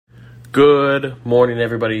Good morning,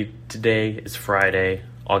 everybody. Today is Friday,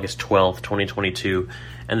 August 12th, 2022,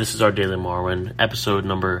 and this is our Daily Marwin, episode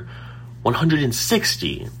number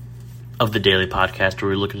 160 of the Daily Podcast,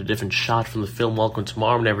 where we look at a different shot from the film Welcome to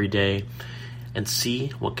Marwin every day and see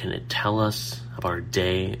what can it tell us about our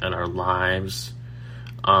day and our lives.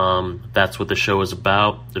 That's what the show is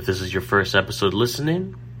about. If this is your first episode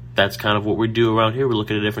listening, that's kind of what we do around here. We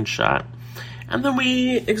look at a different shot, and then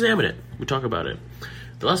we examine it. We talk about it.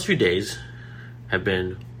 The last few days have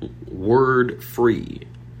been word-free,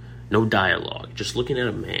 no dialogue, just looking at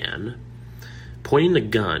a man, pointing the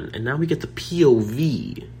gun, and now we get the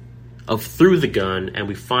POV of through the gun, and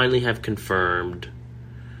we finally have confirmed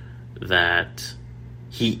that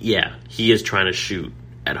he is trying to shoot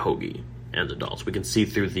at Hoagie and the dolls. We can see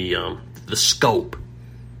through the scope.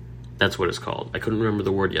 That's what it's called. I couldn't remember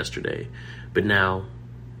the word yesterday, but now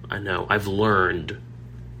I know. I've learned.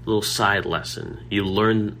 Little side lesson. You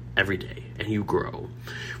learn every day, and you grow.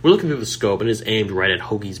 We're looking through the scope, and it's aimed right at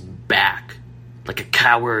Hoagie's back, like a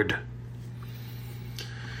coward.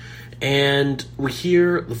 And we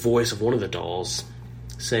hear the voice of one of the dolls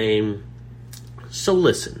saying, "So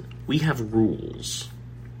listen, we have rules.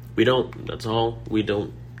 We don't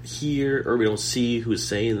hear, or we don't see who's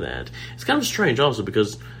saying that." It's kind of strange also,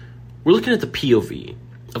 because we're looking at the POV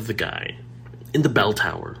of the guy in the bell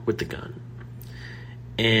tower with the gun.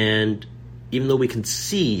 And even though we can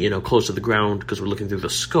see, close to the ground because we're looking through the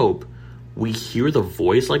scope, we hear the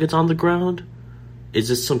voice like it's on the ground. Is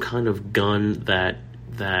this some kind of gun that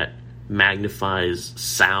magnifies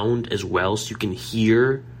sound as well, so you can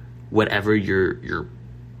hear whatever you're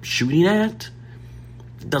shooting at?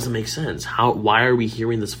 It doesn't make sense. Why are we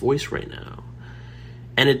hearing this voice right now?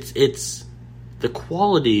 And it's the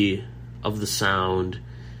quality of the sound.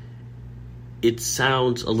 It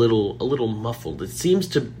sounds a little muffled. It seems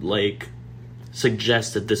to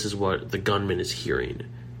suggest that this is what the gunman is hearing.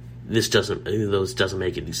 This doesn't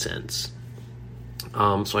make any sense.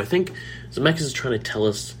 So I think Zemeckis is trying to tell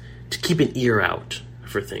us to keep an ear out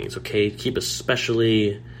for things. Okay, keep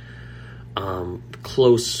especially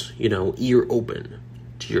close, ear open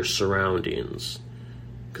to your surroundings,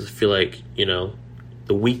 because I feel like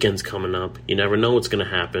the weekend's coming up. You never know what's going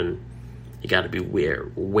to happen. You got to be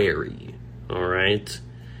wary. All right?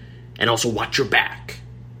 And also watch your back.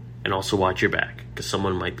 Because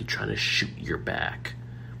someone might be trying to shoot your back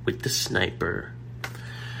with the sniper.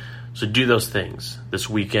 So do those things this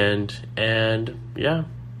weekend. And, yeah,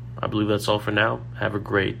 I believe that's all for now. Have a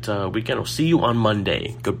great weekend. I'll see you on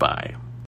Monday. Goodbye.